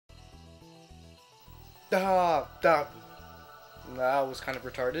That was kind of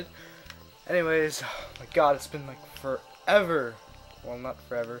retarded. Anyways, oh my god, it's been like forever. Well, not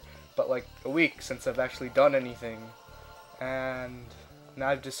forever, but like a week since I've actually done anything. And now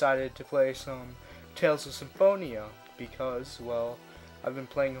I've decided to play some Tales of Symphonia because, well, I've been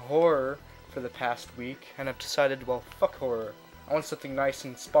playing horror for the past week, and I've decided, well, fuck horror. I want something nice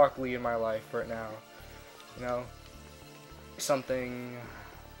and sparkly in my life right now. You know? Something,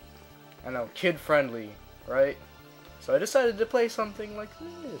 I don't know, kid-friendly, right? So I decided to play something like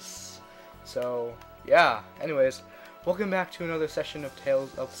this. So, yeah. Anyways, welcome back to another session of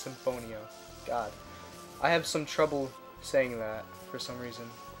Tales of Symphonia. God, I have some trouble saying that for some reason.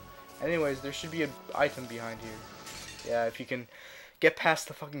 Anyways, there should be an item behind here. Yeah, if you can get past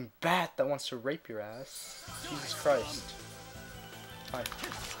the fucking bat that wants to rape your ass. Jesus Christ. Fine.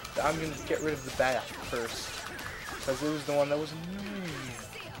 I'm gonna get rid of the bat first, because it was the one that was annoying.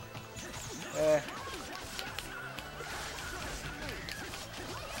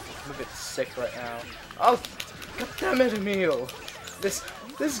 I'm a bit sick right now. Oh, goddammit, Emil!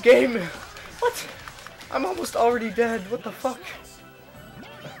 This game. What? I'm almost already dead. What the fuck?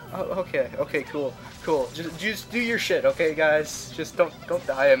 Oh, okay, cool. Just do your shit, okay, guys? Just don't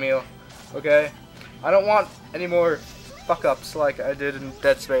die, Emil. Okay? I don't want any more fuck-ups like I did in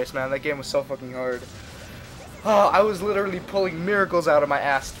Dead Space, man. That game was so fucking hard. Oh, I was literally pulling miracles out of my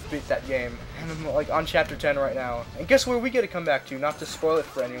ass to beat that game. And I'm like on chapter 10 right now. And guess where we get to come back to? Not to spoil it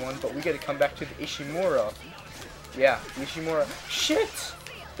for anyone, but we get to come back to the Ishimura. Yeah, the Ishimura. Shit!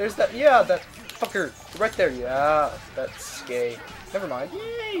 There's that, yeah, that fucker right there. Yeah, that's gay. Never mind.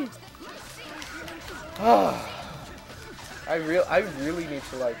 Yay! I really need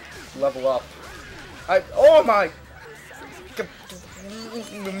to like level up. Oh my!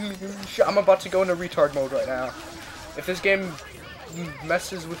 I'm about to go into retard mode right now. If this game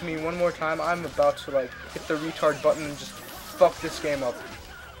messes with me one more time, I'm about to like hit the retard button and just fuck this game up.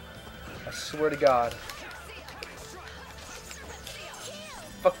 I swear to God.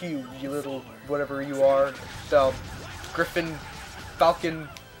 Fuck you, you little whatever you are. The Griffin, Falcon,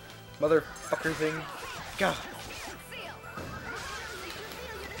 motherfucker thing. God.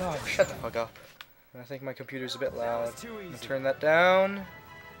 Oh, shut the fuck up. I think my computer's a bit loud. I'm gonna turn that down.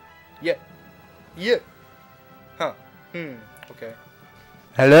 Yeah. Huh. Okay.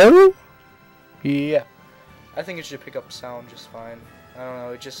 Hello? Yeah. I think it should pick up sound just fine. I don't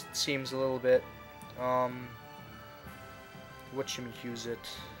know, it just seems a little bit, use it?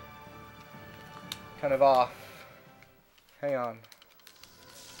 Kind of off. Hang on.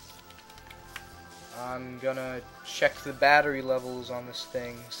 I'm gonna check the battery levels on this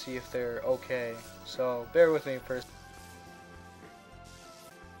thing, see if they're okay. So, bear with me first.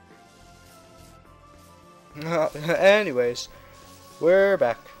 Anyways, we're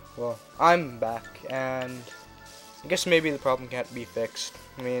back. Well, I'm back, and I guess maybe the problem can't be fixed.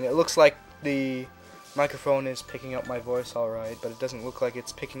 I mean, it looks like the microphone is picking up my voice alright, but it doesn't look like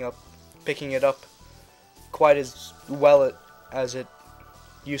it's picking it up quite as well as it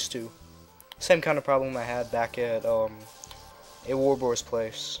used to. Same kind of problem I had back at a Warbor's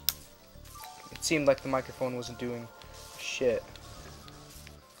place. It seemed like the microphone wasn't doing shit.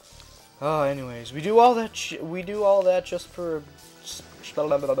 Oh, anyways, we do all that just for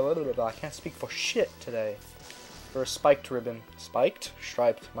I can't speak for shit today. For a spiked ribbon. Spiked?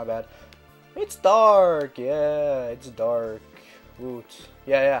 Striped, my bad. It's dark, yeah, it's dark. Woot.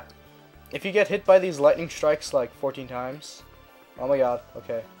 Yeah. If you get hit by these lightning strikes like 14 times, oh my god,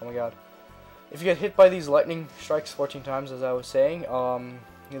 okay, oh my god. If you get hit by these lightning strikes 14 times, as I was saying,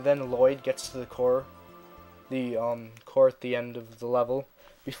 then Lloyd gets to the core at the end of the level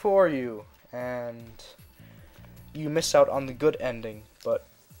before you, and you miss out on the good ending, but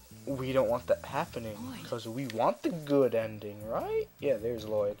we don't want that happening, because we want the good ending, right? Yeah, there's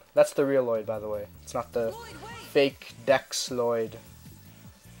Lloyd. That's the real Lloyd, by the way. It's not the fake Dex Lloyd.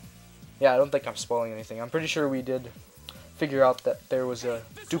 Yeah, I don't think I'm spoiling anything. I'm pretty sure we did figure out that there was a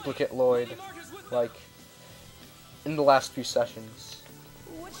duplicate Lloyd, like, in the last few sessions.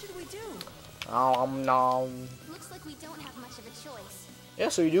 What should we do? No. Looks like we don't have much of a choice. Yeah,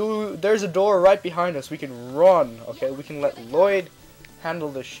 so we do. There's a door right behind us. We can run, okay? We can let Lloyd handle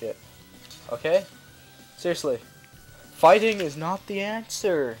this shit, okay? Seriously. Fighting is not the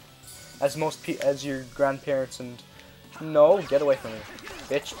answer. As your grandparents and... No, get away from me.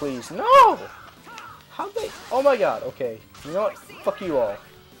 Bitch, please. No! How'd they... Oh my god, okay. You know what? Fuck you all.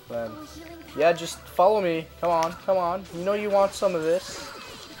 Then. Yeah, just follow me. Come on. You know you want some of this.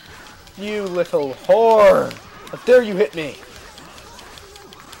 You little whore! How dare you hit me!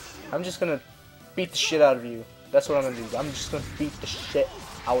 I'm just gonna beat the shit out of you. That's what I'm gonna do. I'm just gonna beat the shit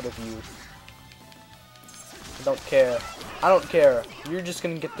out of you. I don't care. I don't care. You're just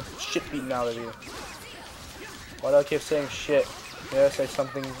gonna get the shit beaten out of you. Why do I keep saying shit? Yeah, say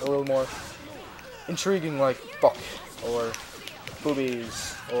something a little more intriguing like fuck, or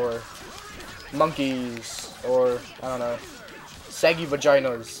boobies, or monkeys, or I don't know, saggy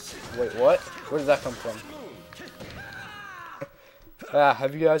vaginas. Wait, what? Where did that come from?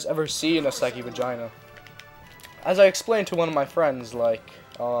 Have you guys ever seen a saggy vagina? As I explained to one of my friends, like,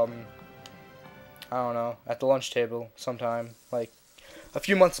 I don't know, at the lunch table sometime, like, a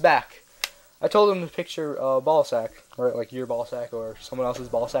few months back, I told him to picture a ball sack, or like your ball sack, or someone else's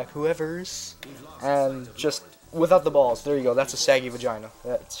ball sack, whoever's, and just without the balls. There you go. That's a saggy vagina.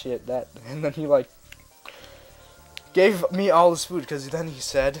 That shit. That. And then he like gave me all his food because then he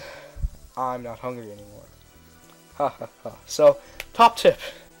said, "I'm not hungry anymore." Ha ha ha. So, top tip: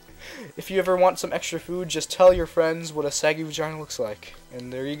 if you ever want some extra food, just tell your friends what a saggy vagina looks like,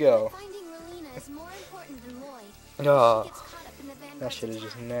 and there you go. Finding Relena is more important than Lloyd. Ah, She gets caught up in the Vanguard's that shit is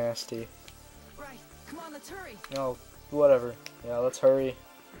just attack. nasty. Right, come on, let's hurry. No, whatever. Yeah, let's hurry.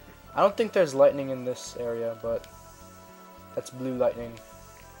 I don't think there's lightning in this area, but that's blue lightning.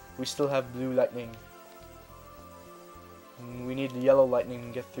 We still have blue lightning. And we need the yellow lightning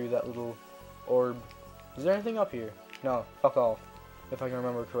to get through that little orb. Is there anything up here? No, fuck all. If I can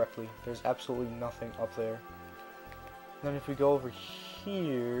remember correctly. There's absolutely nothing up there. Then if we go over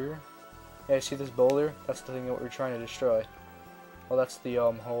here... Yeah, you see this boulder? That's the thing that we're trying to destroy. Well, that's the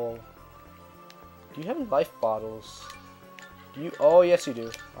whole... Do you have any life bottles? Do you? Oh, yes you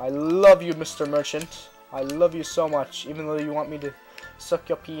do. I love you, Mr. Merchant. I love you so much. Even though you want me to suck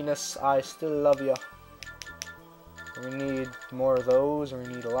your penis, I still love you. We need more of those, and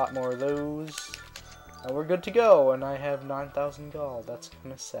we need a lot more of those. And we're good to go, and I have 9,000 gold. That's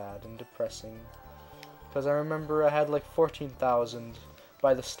kind of sad and depressing. Because I remember I had like 14,000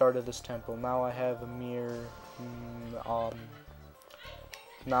 by the start of this temple. Now I have a mere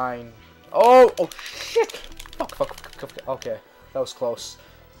 9. Oh shit! Fuck. Okay, that was close.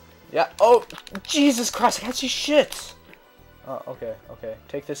 Yeah. Oh, Jesus Christ! I can't see shit. Okay.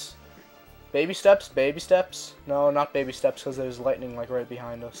 Take this. Baby steps. Baby steps. No, not baby steps, because there's lightning like right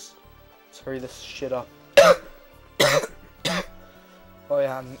behind us. Let's hurry this shit up. Oh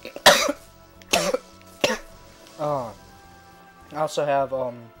yeah. Oh. I also have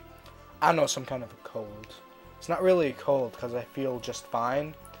I don't know, some kind of a cold. It's not really a cold because I feel just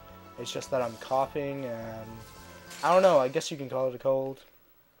fine. It's just that I'm coughing and I don't know, I guess you can call it a cold.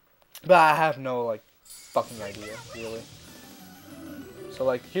 But I have no like fucking idea, really. So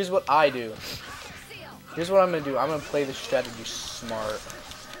like here's what I do. Here's what I'm gonna do. I'm gonna play this strategy smart.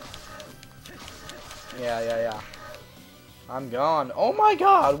 Yeah. I'm gone. Oh my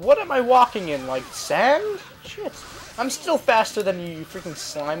god, what am I walking in? Like sand? Shit. I'm still faster than you freaking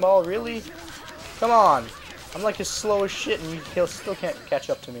slime ball, really? Come on. I'm like as slow as shit and you still can't catch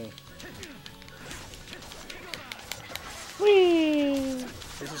up to me. Whee!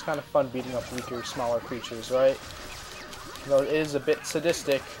 This is kind of fun beating up weaker, smaller creatures, right? Though it is a bit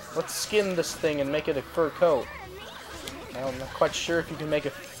sadistic. Let's skin this thing and make it a fur coat. I'm not quite sure if you can make a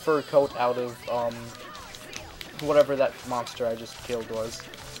fur coat out of, whatever that monster I just killed was.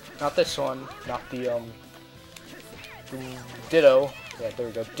 Not this one. Not the, Ditto. Yeah, there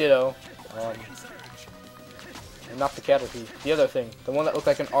we go. Ditto. And not the Caterpie. The other thing. The one that looked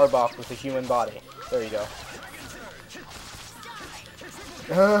like an Arbok with a human body. There you go.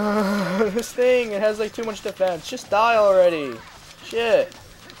 This thing, it has like too much defense. Just die already. Shit.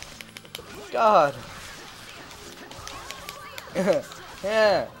 God.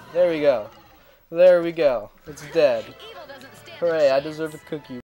 Yeah, there we go. There we go. It's dead. Hooray, I deserve a cookie.